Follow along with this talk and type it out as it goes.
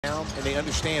and they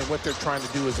understand what they're trying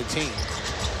to do as a team.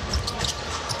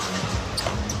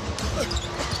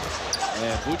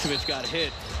 And Vucevic got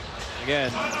hit.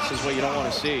 Again, this is what you don't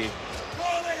want to see.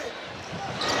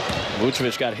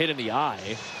 Vucevic got hit in the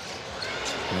eye.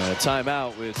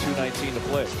 Timeout with 2:19 to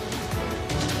play.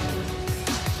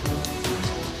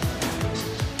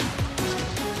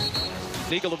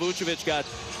 Nikola Vucevic got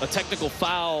a technical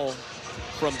foul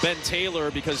from Ben Taylor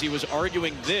because he was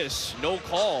arguing this no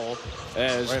call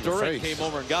as Durant came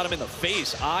over and got him in the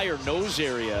face, eye or nose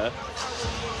area.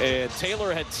 And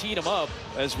Taylor had teed him up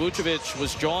as Vucevic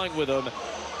was jawing with him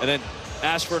and then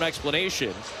asked for an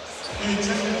explanation.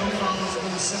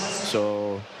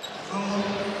 So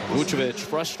Vucevic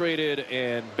frustrated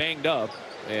and banged up,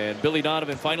 and Billy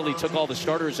Donovan finally took all the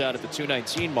starters out at the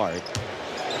 2:19 mark.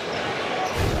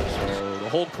 So the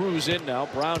whole crew's in now.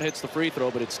 Brown hits the free throw,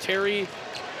 but it's Terry,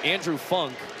 Andrew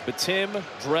Funk, Batim,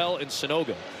 Drell, and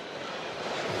Sanogo.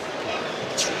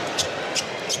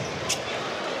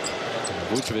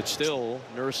 Vucevic still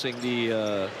nursing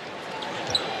the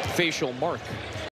facial mark.